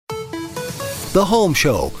The Home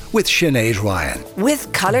Show with Sinead Ryan.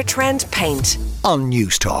 With Colour Trend Paint. On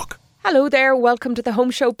News Talk. Hello there, welcome to the Home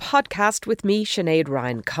Show podcast with me, Sinead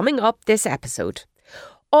Ryan. Coming up this episode,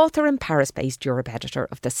 author and Paris-based Europe editor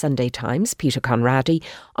of the Sunday Times, Peter Conradi,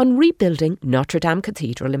 on rebuilding Notre Dame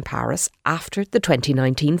Cathedral in Paris after the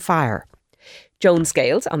 2019 fire. Joan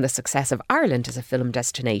Scales on the success of Ireland as a film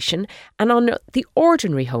destination and on the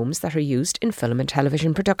ordinary homes that are used in film and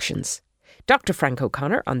television productions. Dr. Frank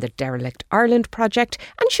O'Connor on the Derelict Ireland project,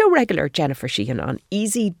 and show regular Jennifer Sheahan on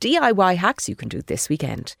easy DIY hacks you can do this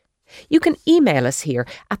weekend. You can email us here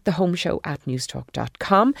at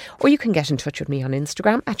thehomeshow@newstalk.com, or you can get in touch with me on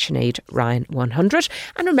Instagram at Sinead Ryan 100.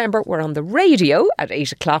 And remember, we're on the radio at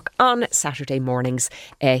 8 o'clock on Saturday mornings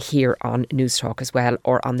here on News Talk as well,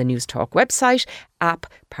 or on the News Talk website, app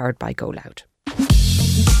powered by Go Loud.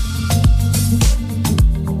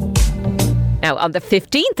 Now, on the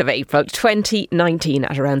 15th of April 2019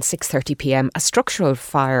 at around 6:30pm, a structural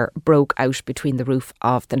fire broke out between the roof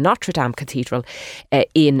of the Notre Dame Cathedral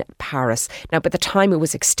in Paris. Now, by the time it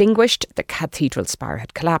was extinguished, the cathedral spire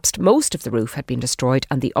had collapsed. Most of the roof had been destroyed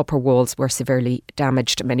and the upper walls were severely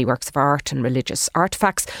damaged. Many works of art and religious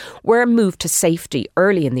artefacts were moved to safety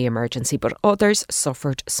early in the emergency, but others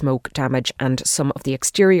suffered smoke damage and some of the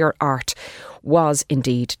exterior art was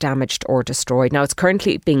indeed damaged or destroyed. Now, it's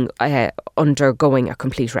currently being undergoing a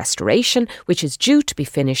complete restoration, which is due to be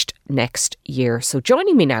finished next year. So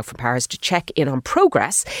joining me now from Paris to check in on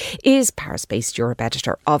progress is Paris-based Europe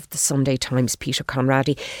editor of the Sunday Times, Peter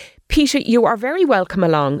Conradi. Peter, you are very welcome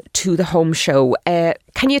along to the Home Show.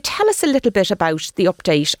 Can you tell us a little bit about the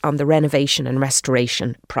update on the renovation and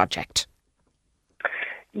restoration project?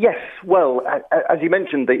 Yes, well, as you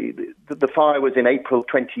mentioned, the fire was in April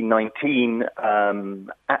 2019.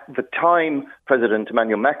 At the time, President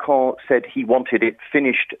Emmanuel Macron said he wanted it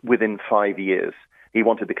finished within 5 years. He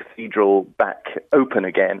wanted the cathedral back open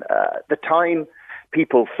again. At the time,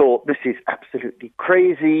 people thought this is absolutely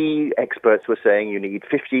crazy. Experts were saying you need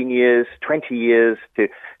 15 years, 20 years to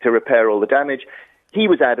repair all the damage. He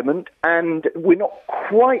was adamant, and we're not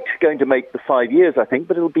quite going to make the 5 years, I think,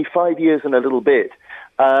 but it'll be 5 years and a little bit.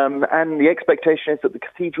 And the expectation is that the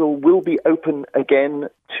cathedral will be open again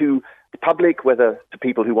to the public, whether to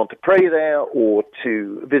people who want to pray there or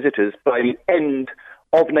to visitors, by the end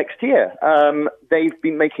of next year. They've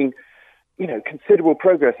been making, considerable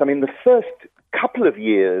progress. I mean, the first couple of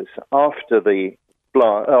years after the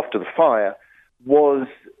fire was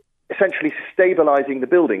essentially stabilizing the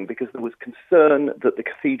building, because there was concern that the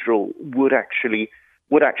cathedral would actually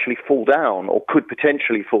fall down, or could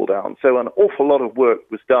potentially fall down. So an awful lot of work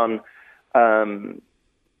was done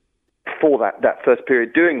for that first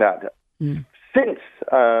period doing that. Since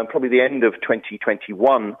probably the end of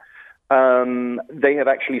 2021, they have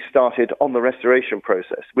actually started on the restoration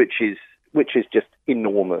process, which is just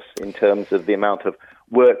enormous in terms of the amount of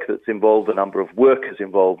work that's involved, the number of workers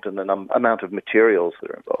involved, and the amount of materials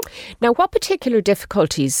that are involved. Now, what particular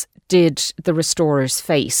difficulties did the restorers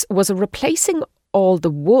face? Was it replacing all the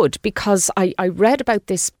wood? Because I read about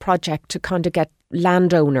this project to kind of get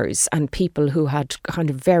landowners and people who had kind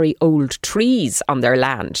of very old trees on their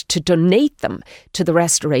land to donate them to the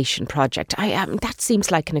restoration project. That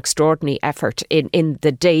seems like an extraordinary effort in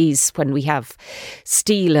the days when we have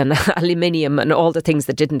steel and aluminium and all the things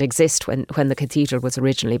that didn't exist when the cathedral was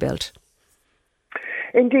originally built.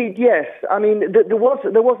 Indeed, yes. I mean, there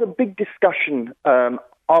was a big discussion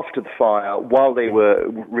after the fire while they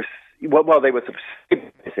were sort of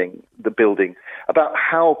stabilizing the building about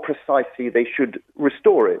how precisely they should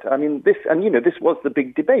restore it. I mean, this was the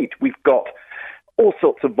big debate. We've got all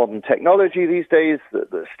sorts of modern technology these days,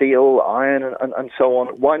 the steel, iron, and so on.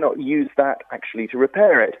 Why not use that actually to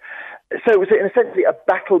repair it? So it was essentially a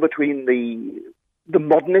battle between the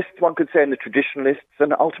modernists, one could say, and the traditionalists,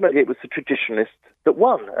 and ultimately it was the traditionalists that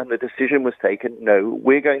won, and the decision was taken, no,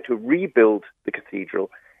 we're going to rebuild the cathedral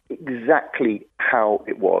exactly how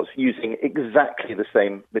it was, using exactly the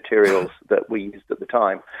same materials that we used at the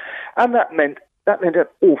time. And that meant an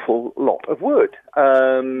awful lot of wood.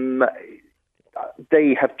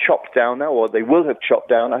 They have chopped down now, or they will have chopped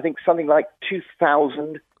down, I think, something like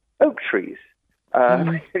 2,000 oak trees.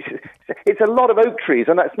 It's a lot of oak trees,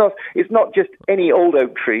 and it's not just any old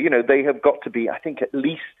oak tree. They have got to be, I think, at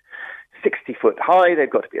least 60 foot high. They've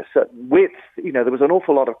got to be a certain width. There was an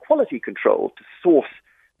awful lot of quality control to source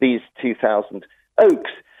these 2,000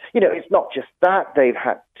 oaks. It's not just that. They've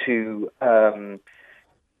had to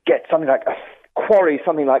get something like quarry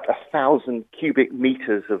something like 1,000 cubic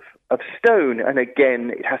meters of stone, and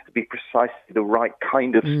again, it has to be precisely the right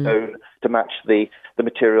kind of stone to match the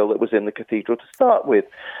material that was in the cathedral to start with,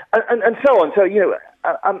 and so on. So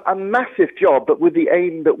a massive job, but with the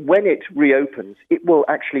aim that when it reopens, it will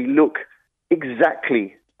actually look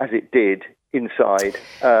exactly as it did inside,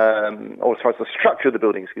 or as far as the structure of the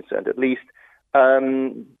building is concerned, at least,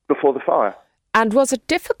 before the fire. And was it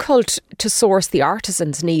difficult to source the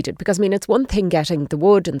artisans needed? Because, I mean, it's one thing getting the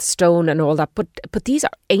wood and stone and all that, but these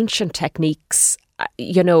are ancient techniques,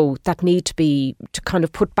 that need to be to kind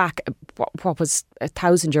of put back what was a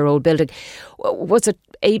 1,000-year-old building.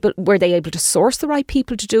 Were they able to source the right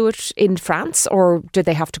people to do it in France, or did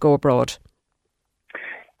they have to go abroad?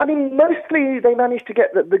 I mean, mostly they managed to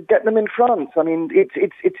get them in France. I mean,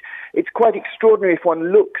 it's quite extraordinary if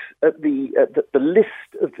one looks at the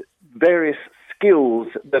list of various skills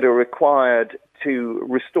that are required to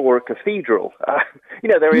restore a cathedral.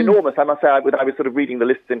 They're enormous. I must say, I was sort of reading the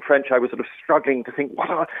lists in French. I was sort of struggling to think,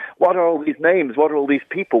 what are all these names? What are all these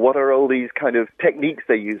people? What are all these kind of techniques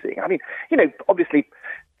they're using? I mean, obviously,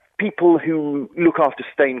 people who look after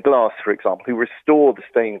stained glass, for example, who restore the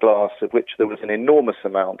stained glass, of which there was an enormous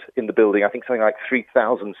amount in the building, I think something like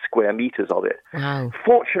 3,000 square meters of it. Wow.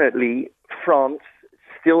 Fortunately, France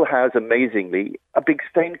still has, amazingly, a big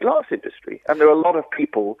stained glass industry. And there are a lot of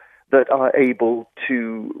people that are able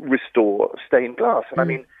to restore stained glass. And I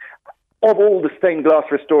mean, of all the stained glass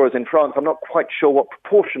restorers in France, I'm not quite sure what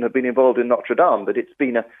proportion have been involved in Notre Dame, but it's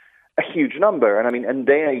been a huge number. And I mean, and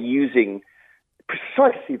they are using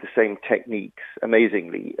precisely the same techniques,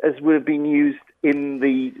 amazingly, as would have been used in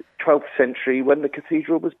the 12th century when the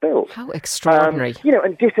cathedral was built. How extraordinary.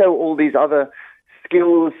 And ditto all these other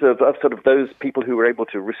skills of sort of those people who were able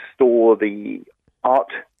to restore the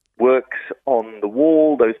art works on the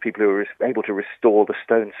wall, those people who were able to restore the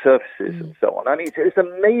stone surfaces and so on. I mean, it's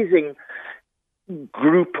an amazing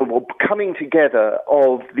group of coming together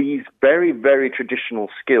of these very, very traditional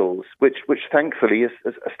skills, which thankfully is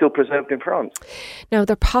still preserved in France. Now,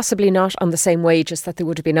 they're possibly not on the same wages that they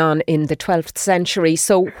would have been on in the 12th century.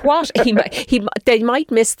 So they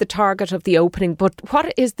might miss the target of the opening, but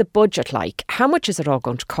what is the budget like? How much is it all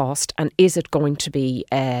going to cost, and is it going to be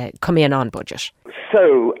come in on budget?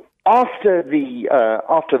 So after the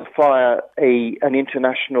fire, an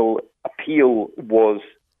international appeal was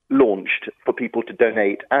launched for people to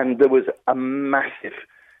donate, and there was a massive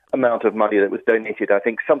amount of money that was donated. I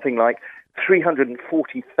think something like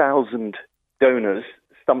 340,000 donors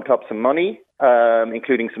stumped up some money,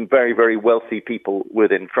 including some very, very wealthy people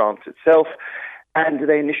within France itself, and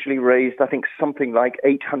they initially raised, I think, something like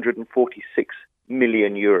 846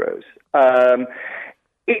 million euros.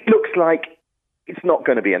 It looks like it's not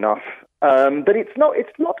going to be enough, but it's not,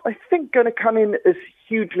 I think, going to come in as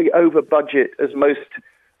hugely over budget as most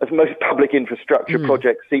public infrastructure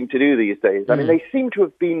projects seem to do these days. I mean, they seem to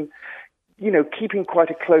have been, keeping quite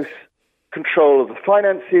a close control of the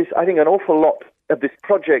finances. I think an awful lot of this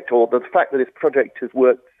project, or the fact that this project has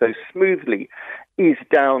worked so smoothly, is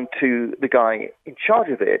down to the guy in charge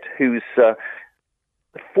of it, who's the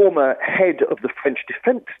former head of the French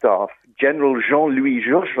defense staff, General Jean-Louis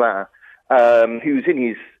Georgelin, who's in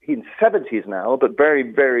his 70s now, but very,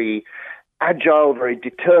 very agile, very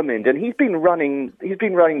determined, and he's been running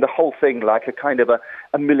the whole thing like a kind of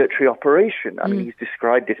a military operation. I mean, he's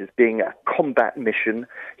described it as being a combat mission.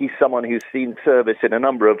 He's someone who's seen service in a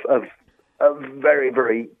number of very,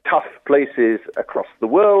 very tough places across the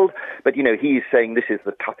world, but he's saying this is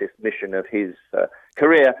the toughest mission of his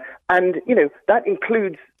career, and that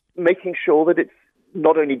includes making sure that it's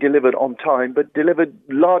not only delivered on time, but delivered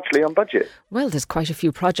largely on budget. Well, there's quite a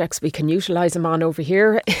few projects we can utilise him on over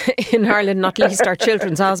here in Ireland, not least our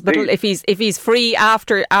Children's Hospital, if he's free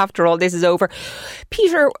after all this is over.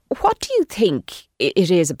 Peter, what do you think it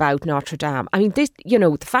is about Notre Dame? I mean, this,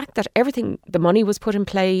 the fact that the money was put in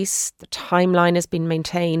place, the timeline has been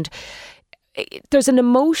maintained, there's an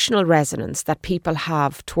emotional resonance that people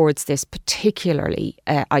have towards this particularly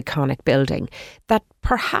iconic building that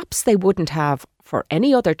perhaps they wouldn't have for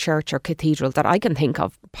any other church or cathedral that I can think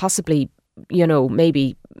of, possibly,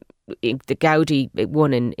 maybe the Gaudi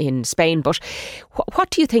one in Spain. But what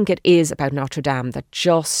do you think it is about Notre Dame that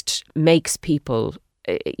just makes people,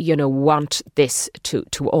 want this to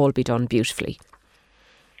all be done beautifully?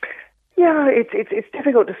 Yeah, it's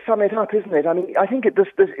difficult to sum it up, isn't it? I mean, I think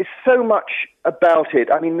there's so much about it.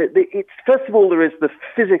 I mean, it's first of all, there is the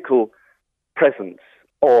physical presence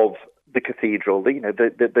of the cathedral,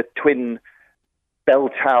 the twin bell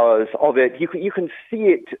towers of it. You can see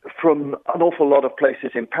it from an awful lot of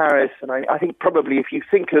places in Paris, and I think probably if you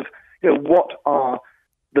think of what are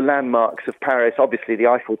the landmarks of Paris, obviously the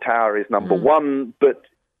Eiffel Tower is number one, but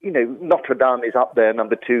Notre Dame is up there,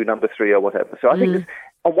 number two, number three, or whatever. So I think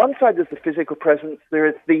on one side there's the physical presence, there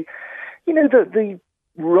is the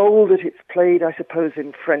role that it's played, I suppose,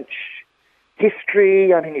 in French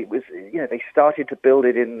history. I mean, it was, they started to build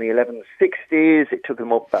it in the 1160s. It took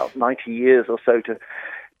them about 90 years or so to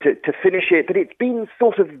finish it, but it's been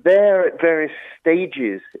sort of there at various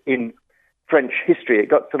stages in French history. It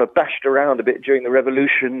got sort of bashed around a bit during the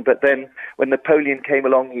Revolution, but then when Napoleon came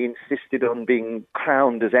along, he insisted on being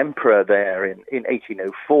crowned as emperor there in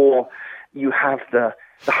 1804. You have the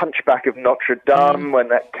Hunchback of Notre Dame when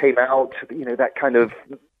that came out. That kind of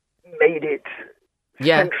made it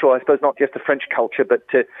central, I suppose, not just to French culture, but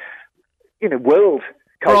to world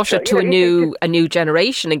culture. Brought it to a new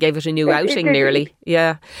generation and gave it a new outing, nearly.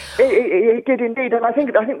 Yeah, it did indeed. And I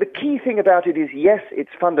think the key thing about it is, yes,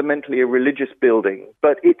 it's fundamentally a religious building,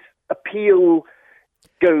 but its appeal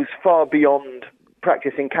goes far beyond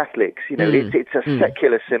practicing Catholics. It's a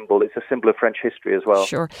secular symbol. It's a symbol of French history as well.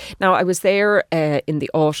 Sure. Now, I was there in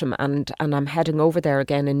the autumn and I'm heading over there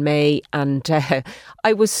again in May, and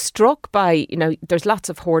I was struck by, there's lots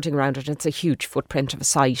of hoarding around it. It's a huge footprint of a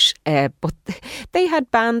site, but they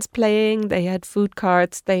had bands playing, they had food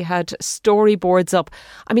carts, they had storyboards up.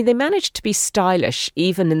 I mean, they managed to be stylish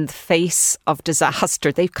even in the face of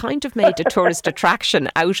disaster. They've kind of made a tourist attraction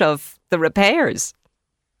out of the repairs.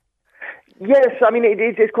 Yes, I mean,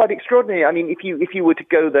 it's quite extraordinary. I mean, if you were to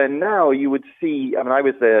go there now, you would see, I mean, I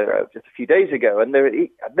was there just a few days ago, and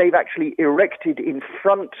they've actually erected in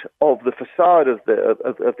front of the facade of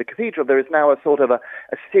the cathedral, there is now a sort of a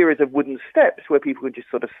series of wooden steps where people can just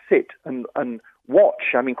sort of sit and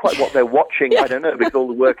watch. I mean, quite what they're watching, I don't know, because all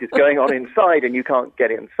the work is going on inside and you can't get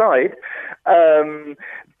inside.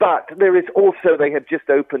 But there is also, they have just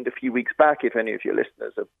opened a few weeks back, if any of your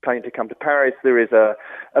listeners are planning to come to Paris, there is a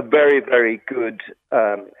very, very good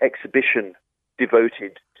exhibition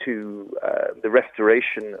devoted to the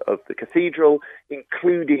restoration of the cathedral,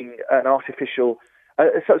 including an a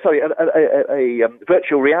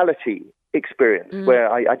virtual reality experience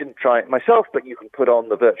where I didn't try it myself, but you can put on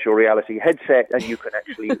the virtual reality headset and you can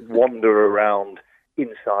actually wander around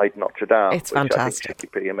inside Notre Dame. It's fantastic. I think should be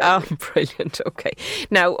pretty amazing. Oh, brilliant. Okay.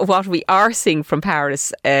 Now, what we are seeing from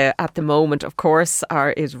Paris at the moment, of course,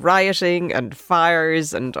 is rioting and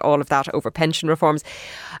fires and all of that over pension reforms.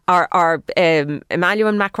 Are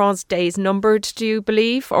Emmanuel Macron's days numbered, do you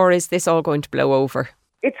believe, or is this all going to blow over?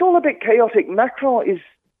 It's all a bit chaotic. Macron is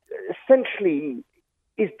essentially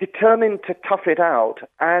determined to tough it out,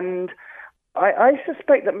 and I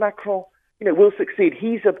suspect that Macron, will succeed.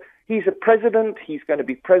 He's a president. He's going to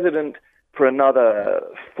be president for another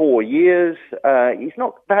 4 years. He's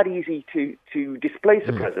not that easy to displace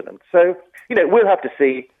a president. So, we'll have to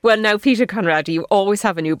see. Well, now, Peter Conradi, you always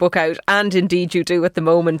have a new book out, and indeed you do at the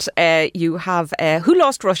moment. You have Who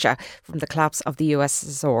Lost Russia? From the Collapse of the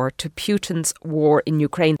USSR to Putin's War in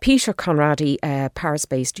Ukraine. Peter Conradi,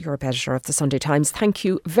 Paris-based Europe editor of the Sunday Times, thank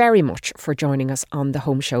you very much for joining us on the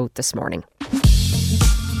Home Show this morning.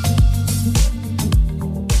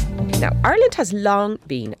 Now, Ireland has long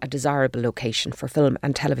been a desirable location for film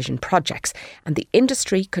and television projects, and the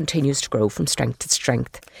industry continues to grow from strength to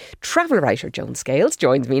strength. Travel writer Joan Scales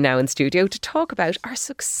joins me now in studio to talk about our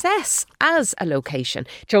success as a location.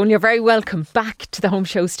 Joan, you're very welcome back to the Home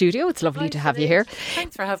Show studio. It's lovely to have you here.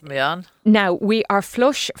 Thanks for having me on. Now, we are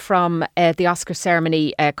flush from the Oscar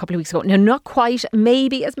ceremony a couple of weeks ago. Now, not quite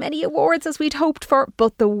maybe as many awards as we'd hoped for,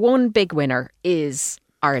 but the one big winner is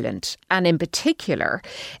Ireland, and in particular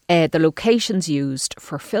the locations used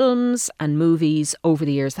for films and movies over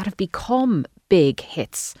the years that have become big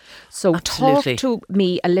hits. So Absolutely. Talk to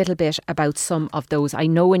me a little bit about some of those. I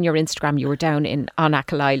know in your Instagram you were down on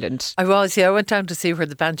Achill Island. I was, yeah. I went down to see where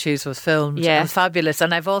the Banshees was filmed. Yeah. It was fabulous.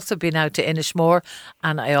 And I've also been out to Inishmore,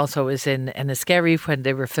 and I also was in Enniskerry when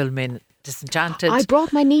they were filming Disenchanted. I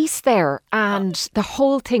brought my niece there, and the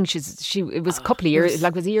whole thing, it was a couple of years,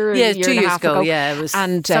 like it was a year, yeah, 2 year and a years half ago. ago. Yeah, it was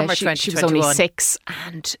and summer she 2021. was only 6,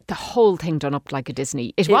 and the whole thing done up like a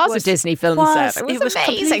Disney. It was a Disney film set. It was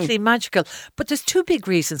amazing. Completely magical. But there's two big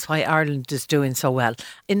reasons why Ireland is doing so well.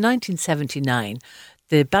 In 1979,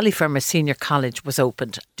 the Ballyfermot Senior College was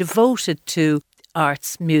opened, devoted to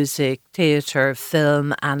arts, music, theatre,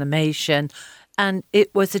 film, animation, and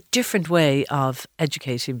it was a different way of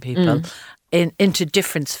educating people into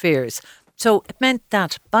different spheres. So it meant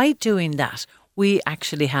that by doing that, we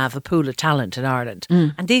actually have a pool of talent in Ireland.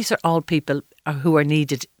 And these are all people who are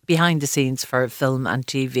needed behind the scenes for film and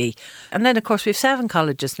TV. And then, of course, we have 7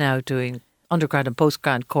 colleges now doing undergrad and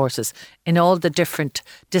postgrad courses in all the different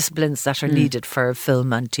disciplines that are needed for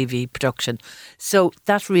film and TV production. So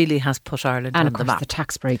that really has put Ireland on the map. And of course the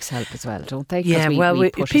tax breaks help as well, don't they? Yeah,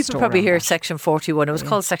 people probably hear that. Section 41. It was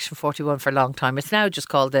called Section 41 for a long time. It's now just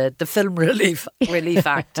called the Film Relief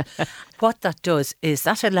Act. What that does is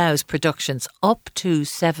that allows productions up to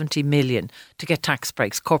 70 million to get tax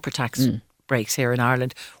breaks, corporate tax breaks here in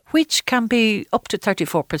Ireland, which can be up to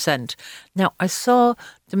 34%. Now, I saw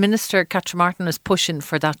the Minister, Catherine Martin, is pushing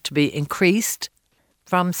for that to be increased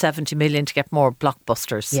from 70 million to get more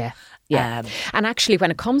blockbusters. Yeah. Yeah. And actually,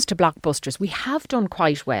 when it comes to blockbusters, we have done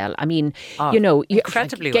quite well. I mean,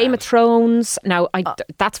 incredibly Game well. of Thrones. Now,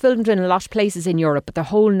 that's filmed in a lot of places in Europe, but the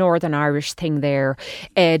whole Northern Irish thing there.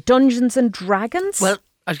 Dungeons and Dragons. Well,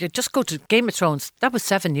 I could just go to Game of Thrones. That was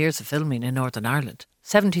 7 years of filming in Northern Ireland.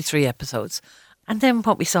 73 episodes. And then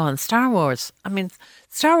what we saw in Star Wars. I mean,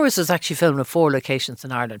 Star Wars was actually filmed in 4 locations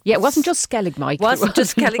in Ireland. Yeah, it wasn't just Skellig Michael. It wasn't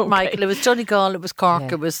just Skellig Okay. Michael. It was Donegal, it was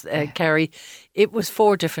Cork, it was Kerry. It was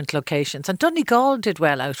 4 different locations. And Donegal did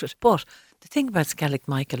well out of it. But the thing about Skellig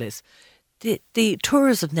Michael is the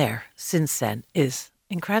tourism there since then is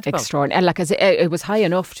incredible. Extraordinary. And it was high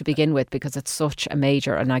enough to begin with because it's such a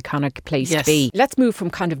major and iconic place to be. Let's move from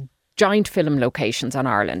kind of giant film locations on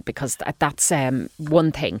Ireland, because that's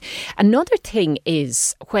one thing. Another thing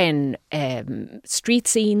is when street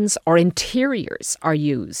scenes or interiors are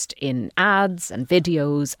used in ads and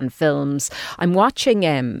videos and films. I'm watching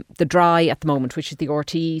The Dry at the moment, which is the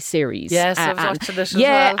RTE series. Yes, I've watched it as well.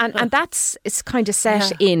 Yeah, and it's kind of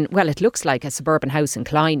set in, well, it looks like a suburban house in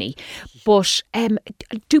Killiney. But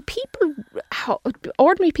do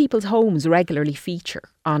ordinary people's homes regularly feature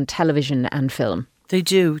on television and film? They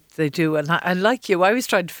do. And I like you, I was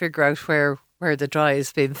trying to figure out where The Dry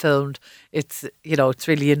is being filmed. It's, it's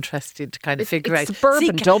really interesting to kind of figure out.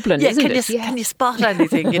 Suburban Dublin, isn't it? Can you spot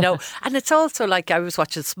anything, And it's also like I was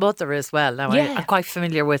watching Smother as well. Now, I'm quite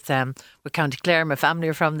familiar with County Clare. My family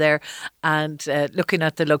are from there. And looking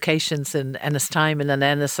at the locations in Ennistymon and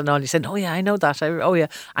Ennis and all, you saying, oh yeah, I know that.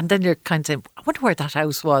 And then you're kind of saying, I wonder where that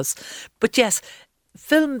house was. But yes,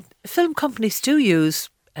 film companies do use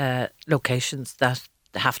locations that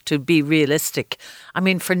have to be realistic. I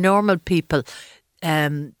mean, for normal people,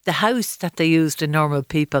 the house that they used in Normal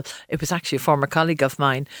People, it was actually a former colleague of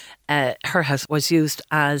mine. Her house was used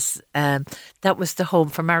as that was the home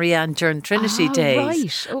for Marianne during Trinity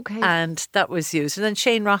days. Right, okay. And that was used. And then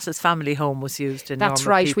Shane Ross's family home was used in That's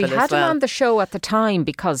Normal right. People. We had as well. him on the show at the time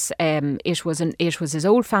because it was his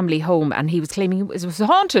old family home, and he was claiming it was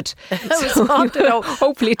haunted. It was haunted.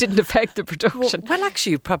 Hopefully, it didn't affect the production. Well,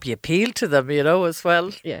 actually, you probably appealed to them, as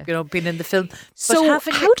well. Yeah. Being in the film. So,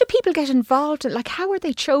 how do people get involved? Like, how are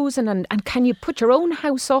they chosen? And can you put your own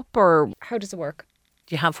house up, or how does it work?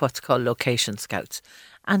 You have what's called location scouts.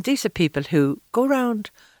 And these are people who go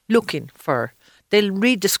around looking for, they'll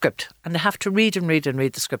read the script, and they have to read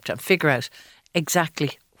the script and figure out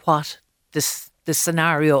exactly what the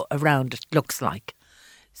scenario around it looks like.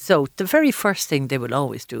 So the very first thing they will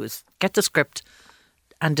always do is get the script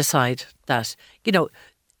and decide that,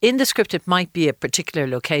 in the script it might be a particular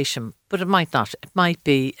location, but it might not. It might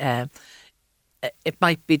be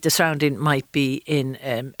the surrounding might be in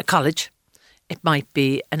a college. It might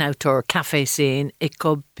be an outdoor cafe scene. It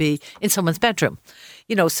could be in someone's bedroom.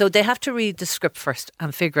 So they have to read the script first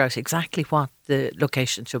and figure out exactly what the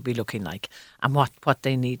location should be looking like and what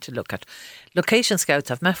they need to look at. Location scouts,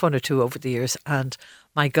 I've met 1 or 2 over the years, and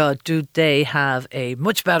my God, do they have a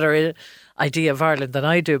much better idea of Ireland than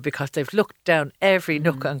I do, because they've looked down every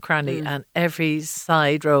nook and cranny and every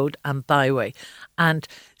side road and byway. And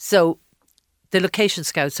so the location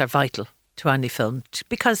scouts are vital to any film,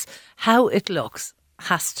 because how it looks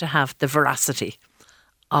has to have the veracity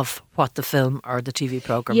of what the film or the TV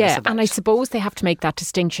programme is about. Yeah, and I suppose they have to make that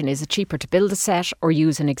distinction. Is it cheaper to build a set or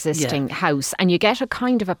use an existing house? And you get a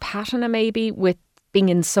kind of a patina maybe with being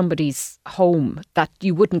in somebody's home that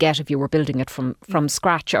you wouldn't get if you were building it from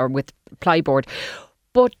scratch or with plyboard.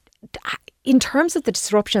 But in terms of the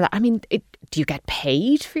disruption, do you get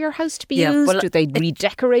paid for your house to be used? Well, do they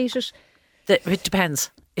redecorate it? It depends.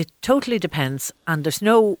 It totally depends, and there's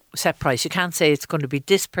no set price. You can't say it's going to be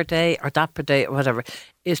this per day or that per day or whatever.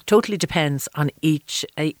 It totally depends on each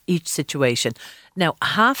situation. Now, I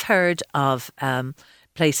have heard of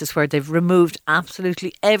places where they've removed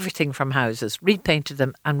absolutely everything from houses, repainted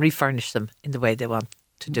them and refurnished them in the way they want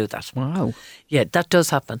to do that. Wow. Yeah, that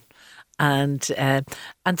does happen. And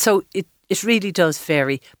so it really does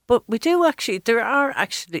vary. But we do actually, there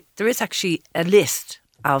is actually a list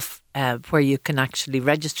of where you can actually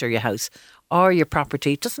register your house or your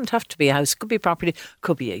property. It doesn't have to be a house. It could be property. It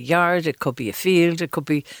could be a yard. It could be a field. It could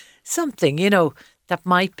be something, that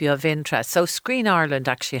might be of interest. So Screen Ireland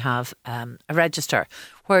actually have a register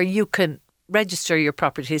where you can register your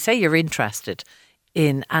property, say you're interested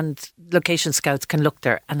in, and location scouts can look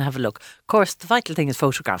there and have a look. Of course, the vital thing is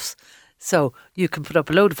photographs. So you can put up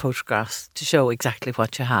a load of photographs to show exactly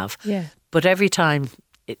what you have. Yeah. But every time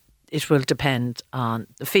it will depend on,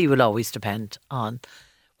 the fee will always depend on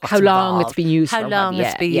how long involved, it's been used, how long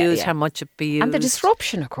it's been used, how much it's been used, and the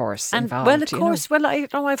disruption, of course, and involved. well, of course,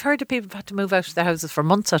 I've heard of people who've had to move out of their houses for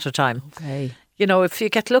months at a time. Okay. If you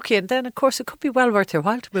get lucky, and then of course it could be well worth your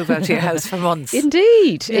while to move out of your house for months.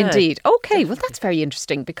 Indeed. Yeah. Okay, well that's very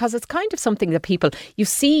interesting, because it's kind of something that people, you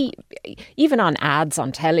see even on ads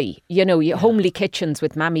on telly, homely kitchens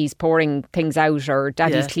with mammies pouring things out, or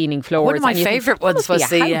daddy's cleaning floors. One of my favourite ones was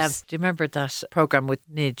do you remember that programme with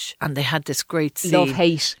Nidge? And they had this great scene.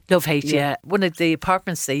 Love Hate, yeah. One of the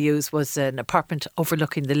apartments they used was an apartment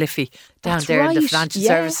overlooking the Liffey down there in the Financial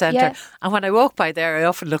Service Centre. Yeah. And when I walk by there, I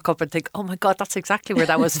often look up and think, oh my God, that's exactly where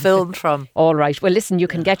that was filmed from. All right. Well, listen, you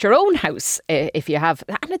can get your own house if you have.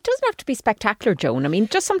 And it doesn't have to be spectacular, Joan. I mean,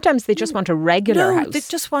 just sometimes they just want a regular house. They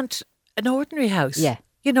just want an ordinary house. Yeah.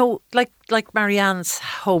 Like Marianne's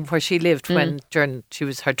home where she lived during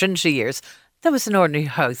her Trinity years. That was an ordinary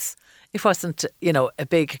house. It wasn't, a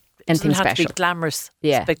big... Anything special. It doesn't have to be glamorous,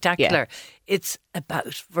 spectacular. Yeah. It's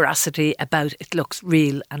about veracity, about it looks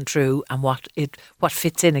real and true, and what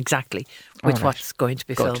fits in exactly with what's going to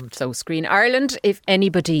be filmed. So Screen Ireland, if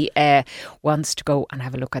anybody wants to go and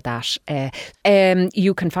have a look at that,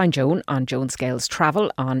 you can find Joan on Joan Scales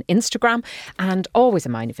Travel on Instagram, and always a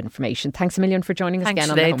mine of information. Thanks a million for joining us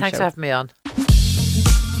again on the Home Thanks Show. for having me on.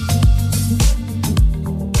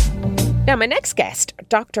 Now, my next guest,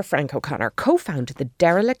 Dr. Frank O'Connor, co-founded the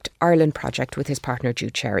Derelict Ireland project with his partner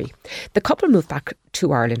Jude Cherry. The couple moved back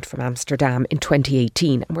to Ireland from Amsterdam in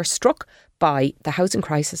 2018 and were struck by the housing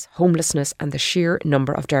crisis, homelessness and the sheer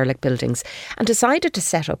number of derelict buildings, and decided to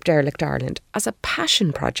set up Derelict Ireland as a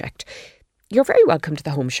passion project. You're very welcome to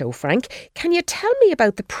the Home Show, Frank. Can you tell me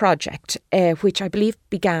about the project, which I believe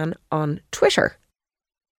began on Twitter?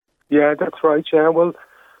 Yeah, that's right, yeah. Well,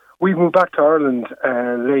 we moved back to Ireland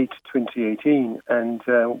late 2018, and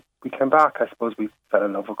we came back. I suppose we fell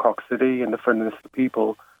in love with Cork City and the friendliness of the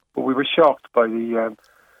people, but we were shocked by the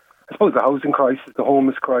housing crisis, the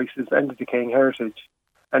homeless crisis, and the decaying heritage.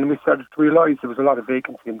 And we started to realise there was a lot of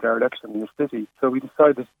vacancy and dereliction in the city, so we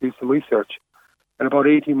decided to do some research. And about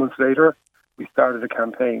 18 months later, we started a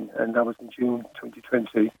campaign, and that was in June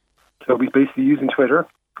 2020. So we basically using Twitter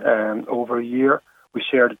over a year. We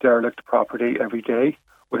shared a derelict property every day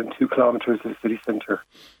within 2 kilometres of the city centre.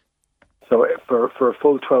 So for a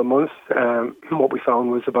full 12 months, what we found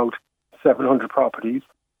was about 700 properties,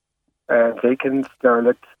 vacant,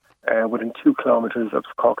 derelict, within 2 kilometres of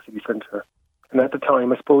Cork city centre. And at the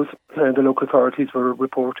time, I suppose, the local authorities were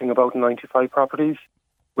reporting about 95 properties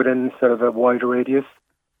within sort of a wider radius.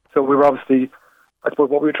 So we were obviously, I suppose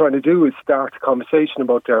what we were trying to do is start a conversation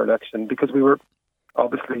about dereliction, because we were,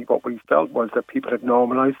 obviously what we felt was that people had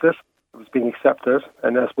normalised it. It was being accepted,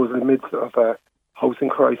 and I suppose in the midst of a housing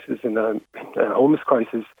crisis and a homeless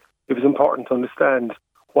crisis, it was important to understand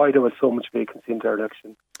why there was so much vacancy and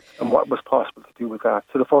dereliction and what was possible to do with that.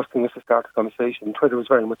 So the first thing was to start a conversation. Twitter was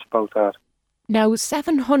very much about that. Now,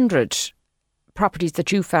 700 properties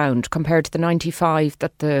that you found compared to the 95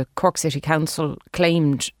 that the Cork City Council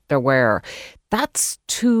claimed there were, that's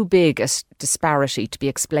too big a disparity to be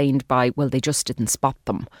explained by, well, they just didn't spot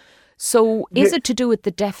them. So is it to do with the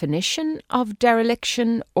definition of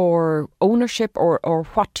dereliction or ownership, or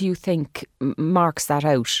what do you think marks that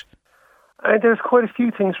out? There's quite a few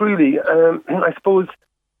things, really. I suppose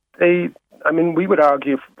we would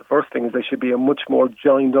argue the first thing is there should be a much more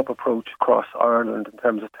joined-up approach across Ireland in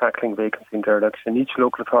terms of tackling vacancy and dereliction. Each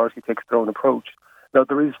local authority takes their own approach. Now,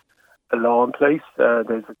 there is a law in place.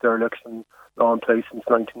 There's a dereliction law in place since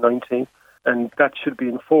 1990, and that should be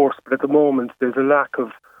enforced. But at the moment, there's a lack of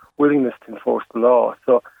willingness to enforce the law.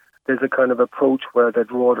 So there's a kind of approach where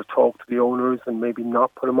they'd rather talk to the owners and maybe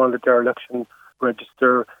not put them on the dereliction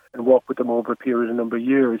register and work with them over a period of a number of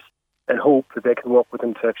years and hope that they can work with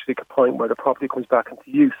them to actually get a point where the property comes back into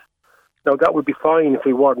use. Now, that would be fine if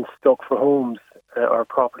we weren't stuck for homes or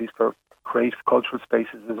properties for creative cultural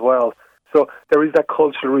spaces as well. So there is that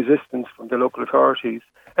cultural resistance from the local authorities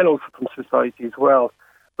and also from society as well.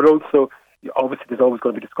 But also, obviously, there's always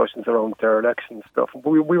going to be discussions around dereliction and stuff.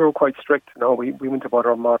 We were quite strict in how we went about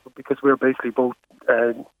our model, because we're basically both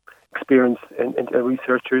experienced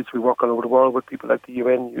researchers. We work all over the world with people like the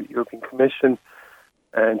UN, European Commission,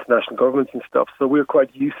 international governments and stuff. So we're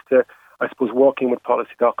quite used to, I suppose, working with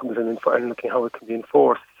policy documents and looking how it can be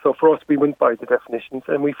enforced. So for us, we went by the definitions,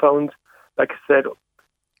 and we found, like I said,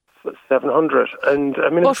 700. And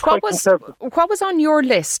I mean, but what was on your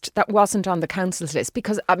list that wasn't on the council's list?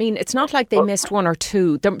 Because, I mean, it's not like they missed one or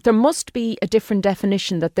two. There must be a different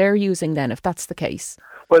definition that they're using then, if that's the case.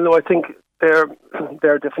 Well, no, I think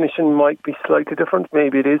their definition might be slightly different.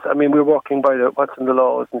 Maybe it is. I mean, we're working by what's in the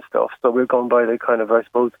laws and stuff, so we're going by the kind of, I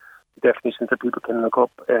suppose, definitions that people can look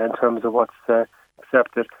up in terms of what's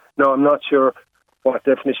accepted. Now, I'm not sure what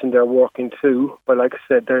definition they're working to, but like I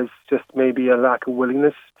said, there's just maybe a lack of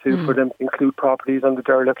willingness for them to include properties on the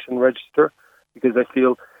dereliction register, because I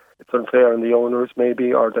feel it's unfair on the owners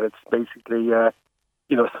maybe, or that it's basically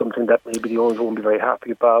something that maybe the owners won't be very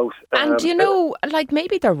happy about. And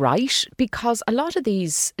maybe they're right, because a lot of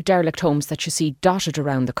these derelict homes that you see dotted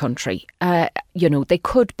around the country, they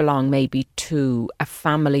could belong maybe to a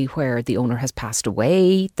family where the owner has passed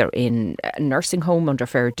away. They're in a nursing home under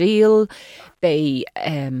fair deal. They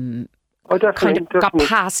got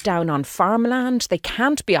passed down on farmland. They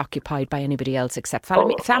can't be occupied by anybody else except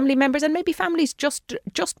family members, and maybe families just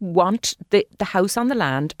want the house on the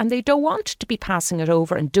land, and they don't want to be passing it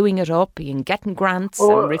over and doing it up and getting grants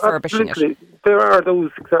and refurbishing absolutely. it. There are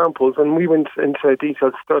those examples, and we went into a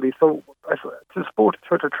detailed study. So to support a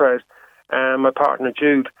Twitter thread, my partner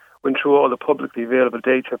Jude went through all the publicly available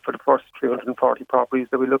data for the first 340 properties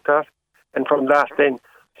that we looked at, and from that then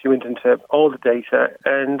she went into all the data,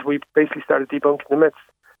 and we basically started debunking the myths.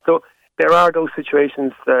 So there are those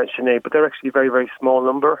situations, Sinead, but they're actually a very, very small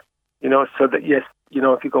number. So that, yes,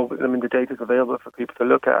 if you go, the data is available for people to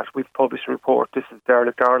look at. We've published a report. This is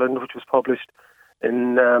Derelict Ireland, which was published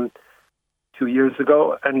in 2 years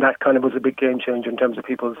ago, and that kind of was a big game changer in terms of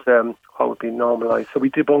people's how it being normalised. So we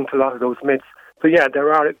debunked a lot of those myths. So yeah,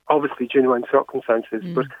 there are obviously genuine circumstances,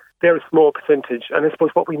 but they're a small percentage. And I suppose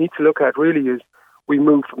what we need to look at really is, we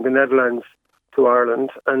moved from the Netherlands to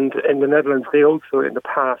Ireland, and in the Netherlands they also in the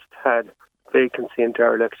past had vacancy and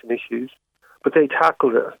dereliction issues, but they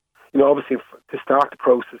tackled it. Obviously to start the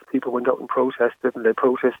process, people went out and protested, and they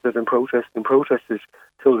protested and protested and protested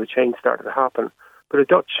till the change started to happen. But the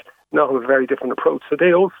Dutch now have a very different approach, so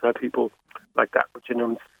they also have people like that with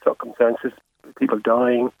genuine circumstances, people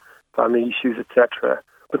dying, family issues, etc.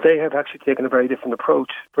 But they have actually taken a very different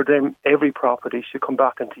approach. For them, every property should come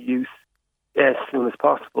back into use as soon as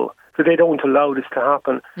possible. So they don't allow this to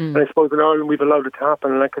happen. And I suppose in Ireland we've allowed it to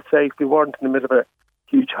happen. And like I say, if we weren't in the middle of a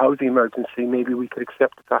huge housing emergency, maybe we could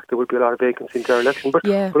accept the fact there would be a lot of vacancy in dereliction. But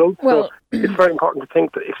also, it's very important to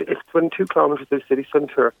think that if it's within 2 kilometres of the city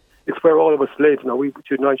centre, it's where all of us live.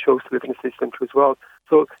 Jude and I chose to live in the city centre as well.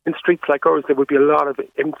 So in streets like ours, there would be a lot of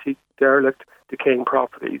empty, derelict, decaying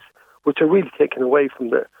properties, which are really taken away from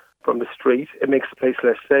the street. It makes the place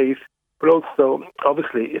less safe. But also,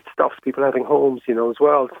 obviously, it stops people having homes, as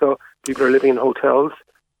well. So people are living in hotels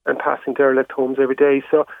and passing derelict homes every day.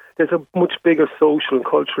 So there's a much bigger social and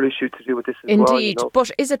cultural issue to do with this as well. Indeed.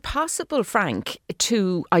 But is it possible, Frank,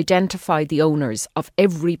 to identify the owners of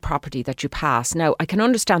every property that you pass? Now, I can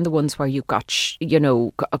understand the ones where you've got,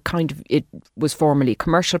 it was formerly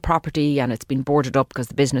commercial property and it's been boarded up because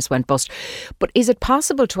the business went bust. But is it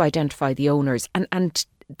possible to identify the owners? And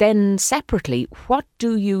then separately, what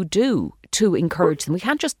do you do to encourage them? We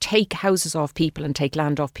can't just take houses off people and take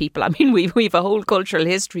land off people. I mean, we've a whole cultural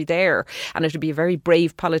history there, and it would be a very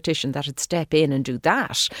brave politician that would step in and do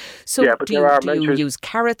that. So do you use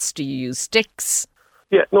carrots? Do you use sticks?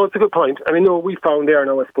 Yeah, no, it's a good point. I mean, no, we found there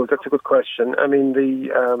now, I suppose that's a good question. I mean,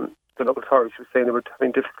 the local authorities were saying they were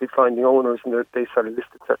having difficulty finding owners, and they sort of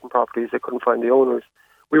listed certain properties. They couldn't find the owners.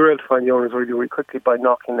 We were able to find the owners really, really quickly by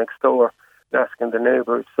knocking next door and asking the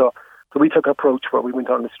neighbours. So we took an approach where we went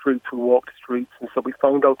on the streets, we walked the streets, and so we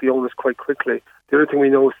found out the owners quite quickly. The other thing we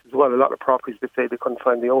noticed as well, a lot of properties, they say they couldn't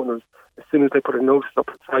find the owners. As soon as they put a notice up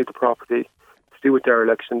inside the property to do with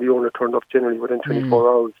dereliction, the owner turned up generally within 24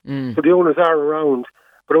 hours. So the owners are around,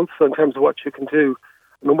 but also in terms of what you can do,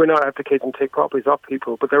 I mean, we're not advocating to take properties off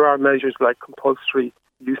people, but there are measures like compulsory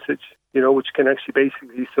usage, which can actually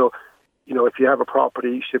basically, so, if you have a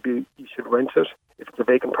property, you should rent it if it's a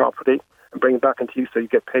vacant property and bring it back into use so you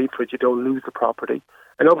get paid for it, you don't lose the property.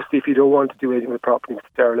 And obviously, if you don't want to do anything with the property, if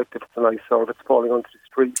it's derelict, if it's an eyesore, or if it's falling onto the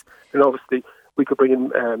street, then obviously we could bring in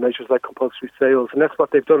measures like compulsory sales. And that's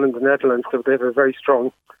what they've done in the Netherlands. So they have a very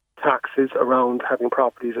strong taxes around having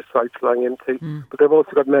properties or sites lying empty. But they've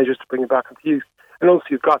also got measures to bring it back into use. And also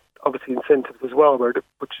you've got, obviously, incentives as well,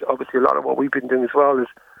 which obviously a lot of what we've been doing as well is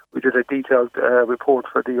we did a detailed report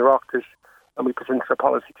for the Oireachtas, and we presented a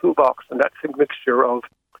policy toolbox, and that's a mixture of,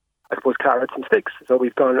 I suppose, carrots and sticks. So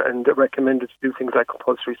we've gone and recommended to do things like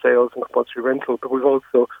compulsory sales and compulsory rental, but we've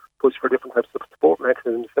also push for different types of support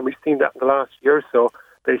mechanisms. And we've seen that in the last year or so,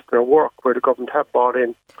 based on our work, where the government have bought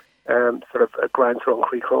in sort of a grant around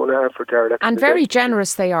 £3 for derelict. And very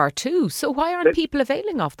generous they are too. So why aren't people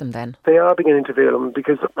availing of them then? They are beginning to avail them,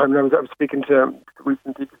 because I was speaking to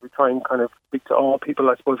recently, because we try and kind of speak to all people,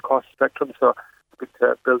 I suppose, across the spectrum. So speak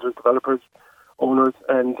to builders, developers, owners,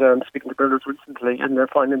 and speaking to builders recently, and they're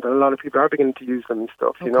finding that a lot of people are beginning to use them and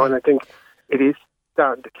stuff, you know, and I think it is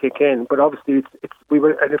starting to kick in. But obviously, we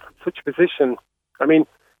were in such a position, I mean,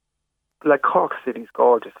 like Cork City's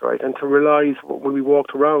gorgeous, right? And to realise when we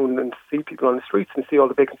walked around and see people on the streets and see all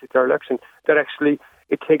the vacancies at our election, that actually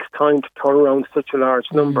it takes time to turn around such a large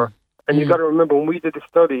number. And you've got to remember, when we did the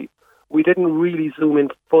study, we didn't really zoom in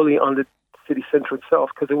fully on the city centre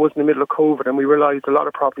itself, because it was in the middle of COVID, and we realised a lot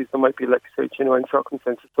of properties that might be, like you say, genuine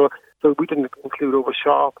circumstances. So we didn't include over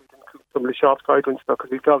shop, we didn't include some of the shop side and stuff,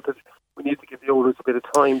 because we felt that we need to give the owners a bit of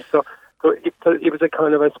time. So it was a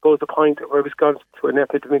kind of, I suppose, a point where it was gone to an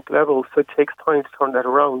epidemic level, so it takes time to turn that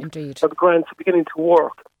around. Indeed. So the grants are beginning to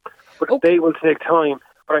work, but they will take time.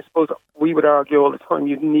 But I suppose we would argue all the time,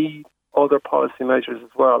 you need other policy measures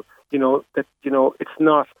as well. You know, that, you know, it's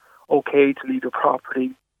not okay to leave your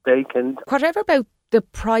property vacant. Whatever about the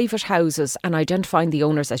private houses and identifying the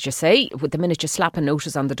owners, as you say, with the minute you slap a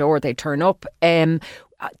notice on the door, they turn up.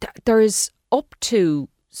 There's up to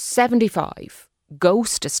 75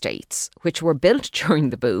 ghost estates which were built during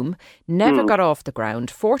the boom, never got off the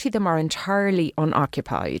ground. 40 of them are entirely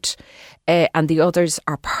unoccupied, and the others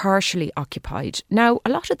are partially occupied. Now, a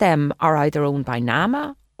lot of them are either owned by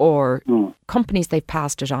NAMA or companies they've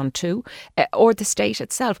passed it on to, or the state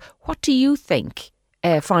itself. What do you think,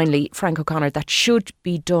 finally, Frank O'Connor, that should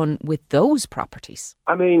be done with those properties?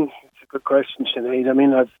 I mean, good question, Sinead. I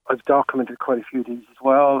mean, I've documented quite a few of these as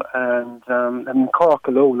well, and I mean, Cork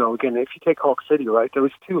alone now, again, if you take Cork City, right, there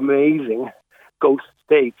was 2 amazing ghost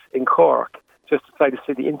estates in Cork, just outside the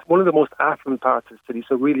city, in one of the most affluent parts of the city,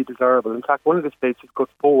 so really desirable. In fact, one of the estates has got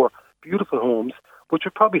 4 beautiful homes, which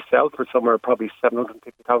would probably sell for somewhere probably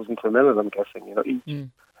 750,000 to $1 million, I'm guessing, you know, each.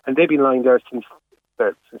 And they've been lying there since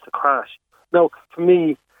the crash. Now, for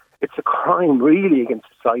me, it's a crime really against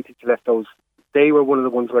society to let those. They were one of the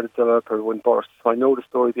ones where the developer went burst. So I know the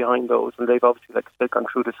story behind those, and they've obviously, like I said, gone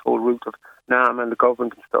through this whole route of NAM and the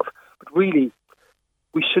government and stuff. But really,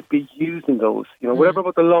 we should be using those. You know, whatever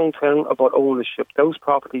about the long term, about ownership, those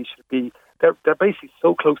properties should be. They're basically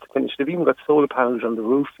so close to finish. They've even got solar panels on the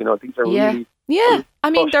roof. You know, these are really. Yeah, I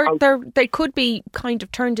mean, they could be kind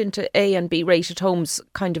of turned into A and B rated homes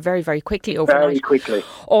kind of very, very quickly overnight. Very quickly.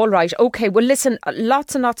 All right. Okay. Well, listen,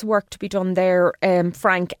 lots and lots of work to be done there,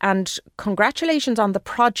 Frank, and congratulations on the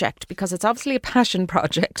project, because it's obviously a passion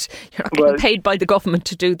project. You're not getting paid by the government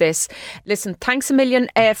to do this. Listen, thanks a million,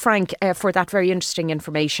 Frank, for that very interesting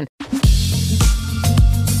information.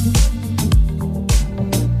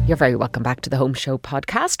 You're very welcome back to the Home Show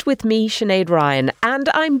podcast with me, Sinead Ryan. And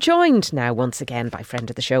I'm joined now once again by friend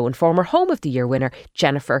of the show and former Home of the Year winner,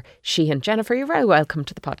 Jennifer Sheahan. Jennifer, you're very welcome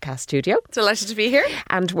to the podcast studio. Delighted to be here.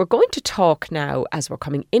 And we're going to talk now as we're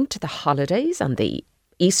coming into the holidays, and the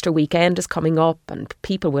Easter weekend is coming up, and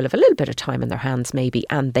people will have a little bit of time in their hands maybe,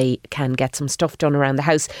 and they can get some stuff done around the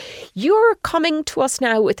house. You're coming to us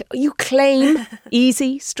now with, you claim,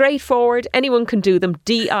 easy, straightforward, anyone can do them,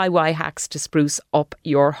 DIY hacks to spruce up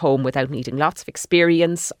your home without needing lots of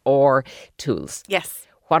experience or tools. Yes.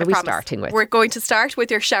 What are we starting with? We're going to start with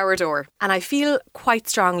your shower door. And I feel quite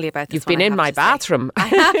strongly about this. You've been in my bathroom. I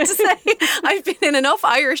have to say, I've been in enough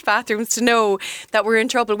Irish bathrooms to know that we're in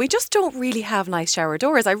trouble. We just don't really have nice shower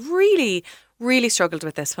doors. I really struggled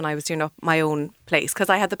with this when I was doing up my own place, because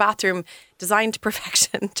I had the bathroom designed to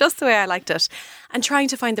perfection, just the way I liked it. And trying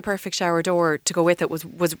to find the perfect shower door to go with it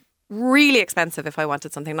was really expensive if I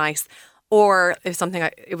wanted something nice, or if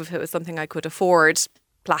it was something I could afford.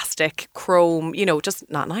 Plastic, chrome, you know, just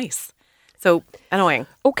not nice. So annoying.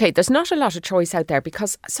 Okay, there's not a lot of choice out there,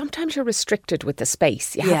 because sometimes you're restricted with the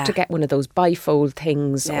space. You have to get one of those bifold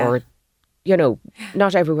things, or, you know,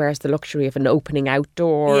 not everywhere has the luxury of an opening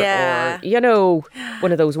outdoor, or, you know,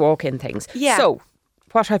 one of those walk-in things. Yeah. So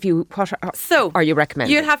what are you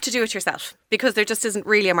recommending? You'd have to do it yourself, because there just isn't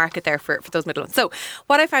really a market there for those middle ones. So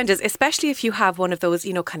what I found is, especially if you have one of those,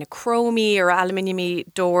 you know, kind of chromey or aluminium-y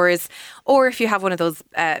doors, or if you have one of those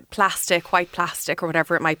white plastic or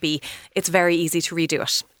whatever it might be, it's very easy to redo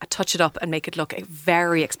it, touch it up and make it look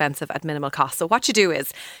very expensive at minimal cost. So what you do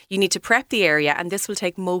is you need to prep the area, and this will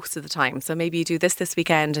take most of the time. So maybe you do this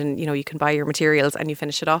weekend, and, you know, you can buy your materials and you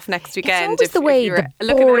finish it off next weekend. It's always the way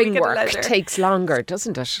the boring work takes longer, doesn't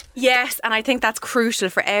it? Yes, and I think that's crucial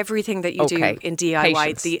for everything that you do in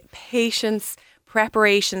DIY. The patience,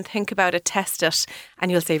 preparation, think about it, test it,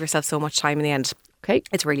 and you'll save yourself so much time in the end. Okay.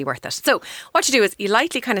 It's really worth it. So what you do is you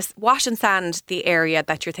lightly kind of wash and sand the area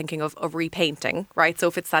that you're thinking of repainting, right? So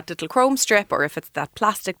if it's that little chrome strip or if it's that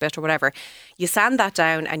plastic bit or whatever, you sand that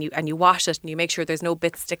down and you wash it and you make sure there's no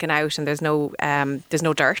bits sticking out and there's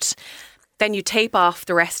no dirt. Then you tape off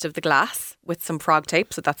the rest of the glass with some frog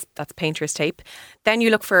tape. So that's painter's tape. Then you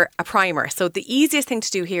look for a primer. So the easiest thing to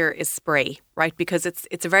do here is spray, right? Because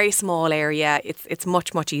it's a very small area. It's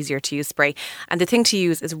much, much easier to use spray. And the thing to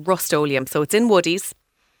use is Rust-Oleum. So it's in woodies.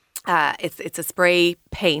 It's a spray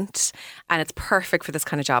paint and it's perfect for this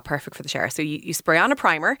kind of job, perfect for the shower. So you spray on a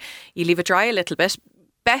primer, you leave it dry a little bit.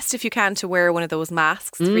 Best if you can to wear one of those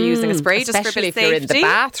masks for using a spray, just for a bit of safety. Especially if you're in the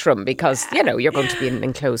bathroom because, you're going to be in an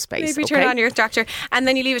enclosed space. Maybe turn on your extractor and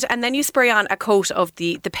then you leave it and then you spray on a coat of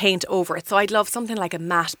the paint over it. So I'd love something like a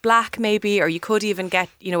matte black maybe, or you could even get,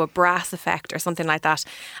 a brass effect or something like that.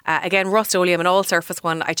 Again, Rust-Oleum, an all-surface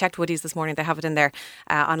one. I checked Woodies this morning. They have it in there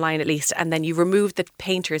online at least. And then you remove the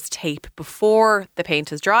painter's tape before the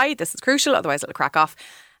paint is dry. This is crucial, otherwise it'll crack off.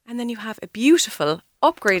 And then you have a beautiful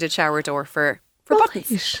upgraded shower door for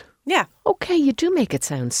buttons. Yeah. Okay, you do make it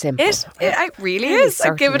sound simple. It really is.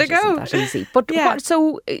 I'd give it a go. That easy. But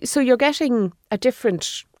so you're getting a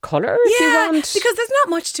different colour if you want? Because there's not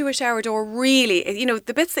much to a shower door really.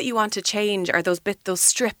 The bits that you want to change are those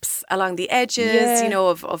strips along the edges,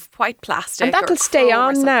 of white plastic. And that'll stay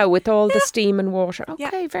on now with all the steam and water.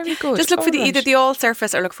 Okay, very good. Just look for either the all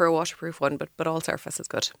surface or look for a waterproof one, but all surface is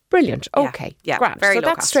good. Brilliant. Okay. Yeah. Grand. Very so low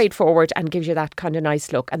that's cost. straightforward and gives you that kind of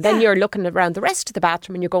nice look. And then you're looking around the rest of the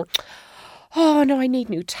bathroom and you're going, oh no, I need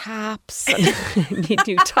new taps and I need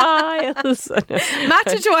new tiles. Match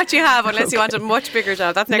it to what you have unless you want a much bigger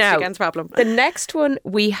job. That's next weekend's problem. The next one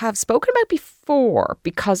we have spoken about before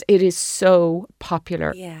because it is so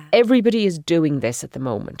popular. Yeah. Everybody is doing this at the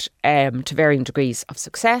moment to varying degrees of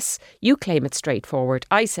success. You claim it's straightforward.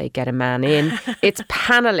 I say get a man in. It's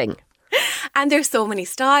panelling. And there's so many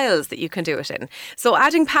styles that you can do it in. So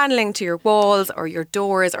adding panelling to your walls or your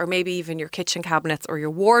doors or maybe even your kitchen cabinets or your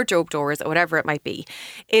wardrobe doors or whatever it might be,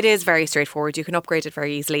 it is very straightforward. You can upgrade it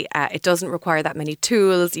very easily. It doesn't require that many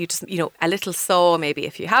tools. You just, a little saw maybe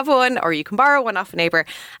if you have one, or you can borrow one off a neighbour.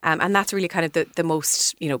 And that's really kind of the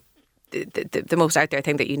most, the most out there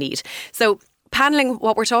thing that you need. So panelling,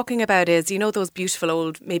 what we're talking about is, those beautiful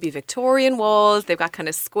old, maybe Victorian walls. They've got kind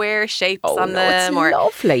of square shapes on them. It's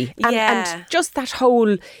lovely. And just that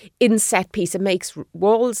whole inset piece, it makes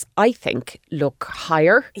walls, I think, look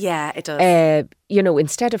higher. Yeah, it does.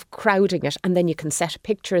 Instead of crowding it, and then you can set a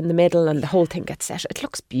picture in the middle and the whole thing gets set. It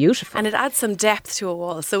looks beautiful. And it adds some depth to a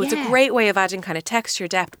wall. So it's a great way of adding kind of texture,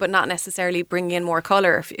 depth, but not necessarily bringing in more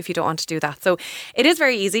colour if you don't want to do that. So it is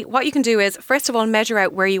very easy. What you can do is, first of all, measure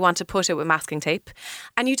out where you want to put it with masking tape.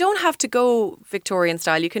 And you don't have to go Victorian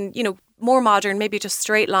style. You can, more modern, maybe just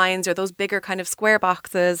straight lines or those bigger kind of square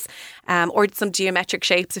boxes, or some geometric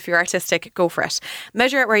shapes. If you're artistic, go for it.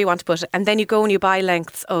 Measure out where you want to put it. And then you go and you buy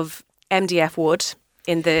lengths of MDF wood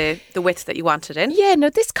in the width that you want it in. Yeah, now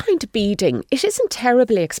this kind of beading, it isn't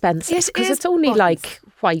terribly expensive because it's only like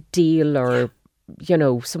white deal or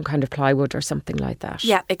some kind of plywood or something like that.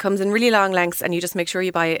 Yeah, it comes in really long lengths and you just make sure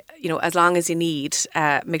you buy, as long as you need.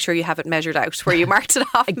 Make sure you have it measured out where you marked it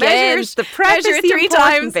off. Again, measure it 3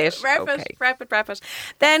 times. Bit. Prep it.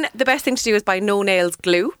 Then the best thing to do is buy no nails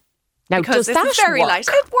glue. Now, because does that it's very work? light.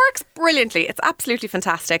 It works brilliantly. It's absolutely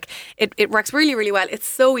fantastic. It works really, really well. It's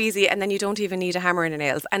so easy, and then you don't even need a hammer and a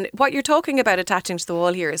nails. And what you're talking about attaching to the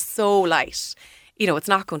wall here is so light. It's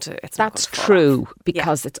not going to. That's true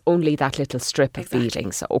because it's only that little strip of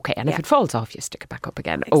beading. So and if it falls off, you stick it back up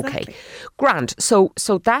again. Exactly. Okay, grand. So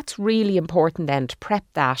that's really important then to prep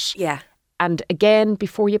that. Yeah. And again,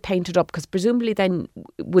 before you paint it up, because presumably then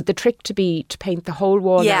would the trick to be to paint the whole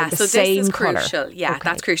wall now the same this is colour? Crucial. Yeah,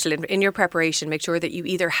 that's crucial. In your preparation, make sure that you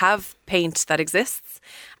either have paint that exists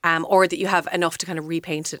or that you have enough to kind of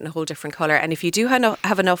repaint it in a whole different colour. And if you do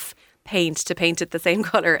have enough paint to paint it the same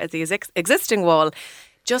colour as the existing wall,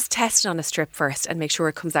 just test it on a strip first and make sure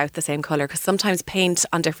it comes out the same colour, because sometimes paint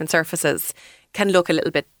on different surfaces can look a little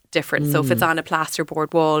bit different. So if it's on a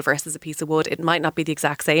plasterboard wall versus a piece of wood, it might not be the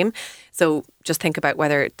exact same. So just think about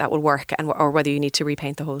whether that will work or whether you need to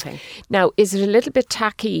repaint the whole thing. Now, is it a little bit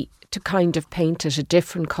tacky to kind of paint it a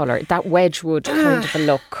different colour? That Wedgwood kind of a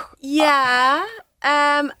look. Yeah.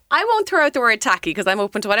 I won't throw out the word tacky because I'm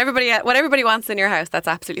open to what everybody wants in your house. That's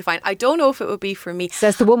absolutely fine. I don't know if it would be for me.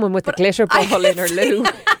 Says the woman with the glitter ball in her loo.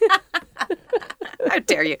 How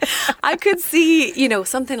dare you? I could see,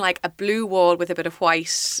 something like a blue wall with a bit of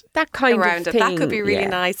white that kind around of it. thing. That could be really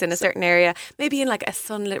nice in a certain area. Maybe in like a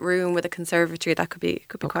sunlit room with a conservatory. That could be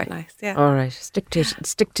quite nice. Yeah. All right. Stick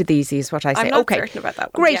to the easy is what I say. I'm not certain about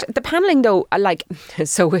that one. Great. Yeah. The panelling though,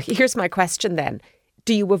 so here's my question then.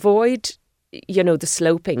 Do you avoid the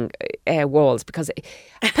sloping walls, because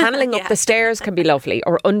panelling up the stairs can be lovely,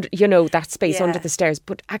 or under, that space under the stairs,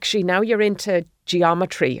 but actually now you're into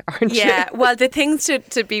geometry, aren't you? Yeah, well, the things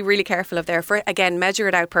to be really careful of there, for again, measure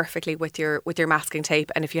it out perfectly with your masking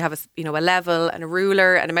tape, and if you have a level and a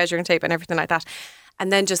ruler and a measuring tape and everything like that,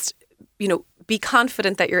 and then just be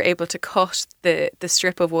confident that you're able to cut the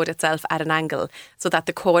strip of wood itself at an angle so that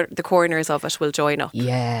the corners of it will join up.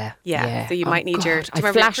 Yeah. So you might need your... I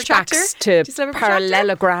flashbacks to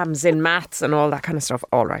parallelograms in maths and all that kind of stuff.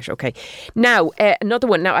 All right, okay. Now, another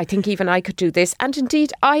one. Now, I think even I could do this, and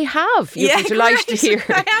indeed I have. You'd be delighted to hear.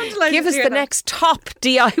 I am delighted Give us the next top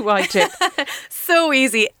DIY tip. So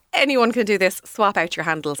easy. Anyone can do this. Swap out your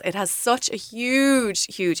handles. It has such a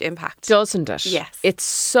huge impact. Doesn't it? Yes. It's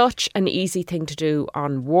such an easy thing to do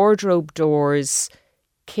on wardrobe doors,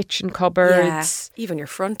 kitchen cupboards. Even your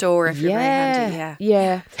front door if you're very handy.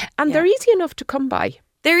 Yeah. And they're easy enough to come by.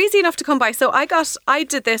 They're easy enough to come by. So I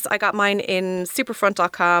did this. I got mine in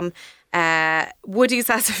superfront.com. Woody's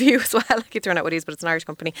has a few as well. I keep throwing out Woody's, but it's an Irish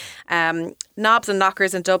company. Knobs and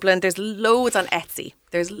Knockers in Dublin. There's loads on Etsy.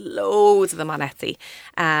 There's loads of them on Etsy.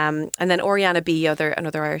 And then Oriana B, another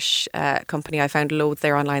Irish company. I found loads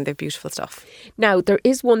there online. They're beautiful stuff. Now, there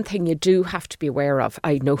is one thing you do have to be aware of,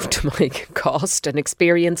 I know to my cost and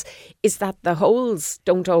experience, is that the holes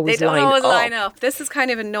don't always line up. This is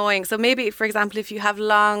kind of annoying. So maybe, for example, if you have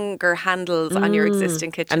longer handles on your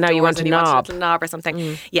existing kitchen and now doors you want a knob. little knob or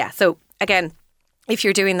something. Yeah, so again, if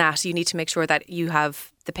you're doing that, you need to make sure that you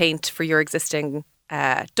have the paint for your existing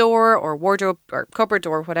door or wardrobe or cupboard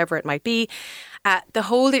door, whatever it might be. The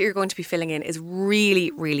hole that you're going to be filling in is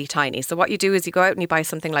really, really tiny. So what you do is you go out and you buy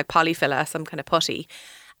something like polyfilla, some kind of putty.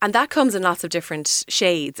 And that comes in lots of different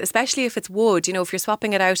shades, especially if it's wood. If you're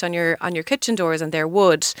swapping it out on your kitchen doors and they're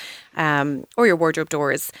wood, or your wardrobe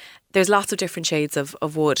doors, there's lots of different shades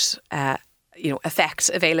of wood effect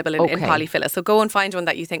available in polyfilla. So go and find one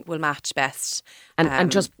that you think will match best.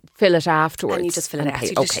 And just fill it afterwards. And you just fill it out. So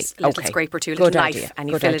you just a little scraper to a little knife and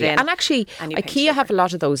you fill it in. And actually, IKEA have a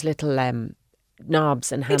lot of those little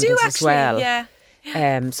knobs and handles as well. Yeah.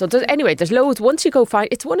 So there's loads. Once you go find,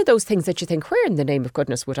 it's one of those things that you think, where in the name of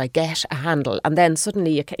goodness would I get a handle? And then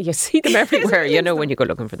suddenly you see them everywhere, when you go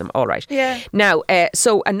looking for them. All right. Yeah. Now,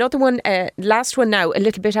 so another one, last one now, a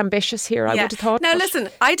little bit ambitious here, I would have thought. Now listen,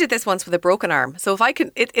 I did this once with a broken arm. So if I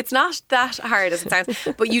can, it's not that hard as it sounds,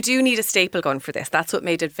 but you do need a staple gun for this. That's what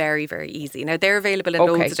made it very, very easy. Now they're available in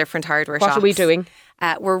loads of different hardware shops. What are we doing?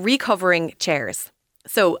 We're recovering chairs.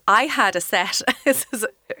 So I had a set, this is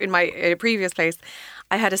in my previous place,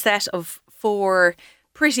 I had a set of 4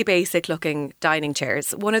 pretty basic looking dining chairs.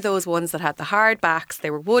 One of those ones that had the hard backs, they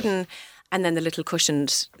were wooden, and then the little cushioned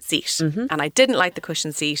seat. Mm-hmm. And I didn't like the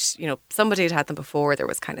cushioned seat. Somebody had them before, there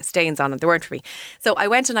was kind of stains on them, they weren't for me. So I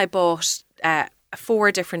went and I bought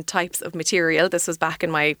 4 different types of material. This was back in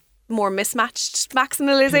my more mismatched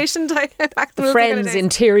maximalisation type. The Friends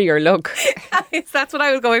interior look. That's what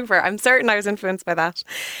I was going for. I'm certain I was influenced by that.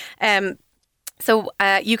 So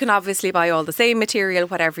you can obviously buy all the same material,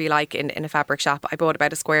 whatever you like, in a fabric shop. I bought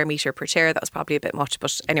about a square metre per chair. That was probably a bit much,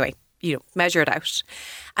 but anyway, measure it out.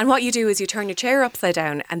 And what you do is you turn your chair upside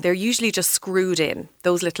down, and they're usually just screwed in.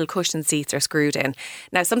 Those little cushion seats are screwed in.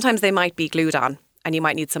 Now, sometimes they might be glued on, and you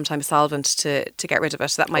might need some type of solvent to get rid of it.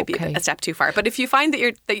 So that might be a step too far. But if you find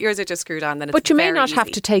that yours are just screwed on, then it's But you may very not easy.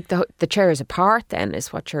 have to take the chairs apart then,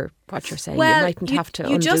 is what you're saying. Well, you mightn't have to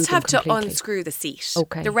you just have to completely. unscrew the seat.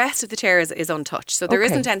 Okay. The rest of the chair is untouched. So there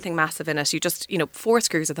isn't anything massive in it. You just, 4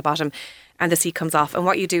 screws at the bottom and the seat comes off. And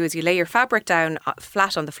what you do is you lay your fabric down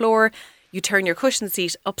flat on the floor. You turn your cushion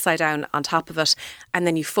seat upside down on top of it, and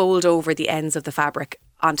then you fold over the ends of the fabric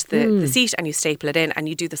onto the seat and you staple it in, and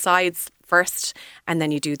you do the sides first and then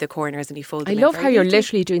you do the corners and you fold them in. I love how you're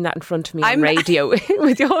literally doing that in front of me on radio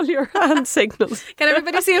with all your hand signals. Can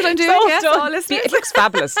everybody see what I'm doing? Yes, all listeners. It looks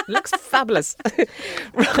fabulous. It looks fabulous.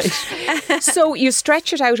 Right. So you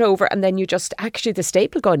stretch it out over, and then you just, actually the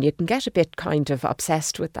staple gun, you can get a bit kind of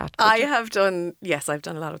obsessed with that. I've done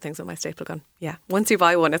a lot of things with my staple gun. Yeah. Once you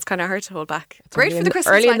buy one, it's kind of hard to hold back. It's great for the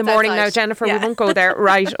Christmas early in the morning outside. now, Jennifer. Yeah. We won't go there.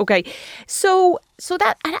 Right. Okay. So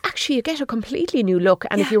that, and actually you get a completely new look.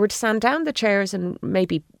 And if you were to sand down the chairs and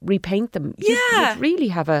maybe repaint them, you'd really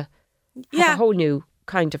have a whole new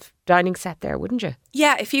kind of dining set there, wouldn't you?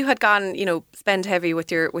 Yeah, if you had gone, spend heavy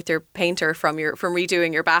with your painter from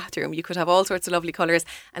redoing your bathroom, you could have all sorts of lovely colours.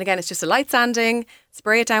 And again, it's just a light sanding,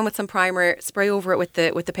 spray it down with some primer, spray over it with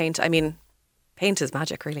the paint. I mean, paint is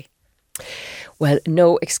magic, really. Well,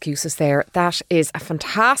 no excuses there. That is a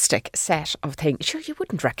fantastic set of things. Sure, you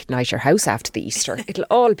wouldn't recognise your house after the Easter. It'll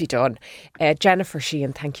all be done. Jennifer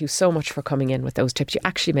Sheahan, thank you so much for coming in with those tips. You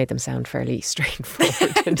actually made them sound fairly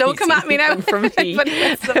straightforward. Don't come at me now. From me.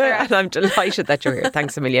 And I'm delighted that you're here.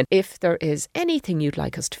 Thanks a million. If there is anything you'd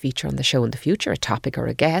like us to feature on the show in the future, a topic or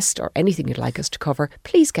a guest or anything you'd like us to cover,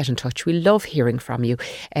 please get in touch. We love hearing from you.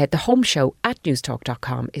 The home show at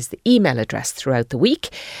newstalk.com is the email address throughout the week.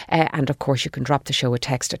 And of course, you can drop the show a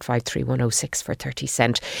text at 53106 for 30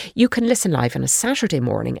 cent. You can listen live on a Saturday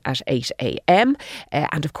morning at 8 a.m.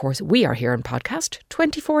 And of course, we are here on podcast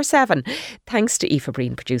 24/7. Thanks to Aoife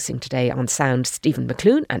Breen producing today, on sound Stephen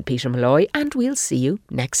McClune and Peter Malloy, and we'll see you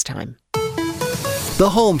next time. The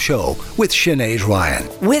Home Show with Sinead Ryan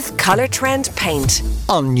with Colour Trend Paint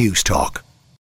on Newstalk.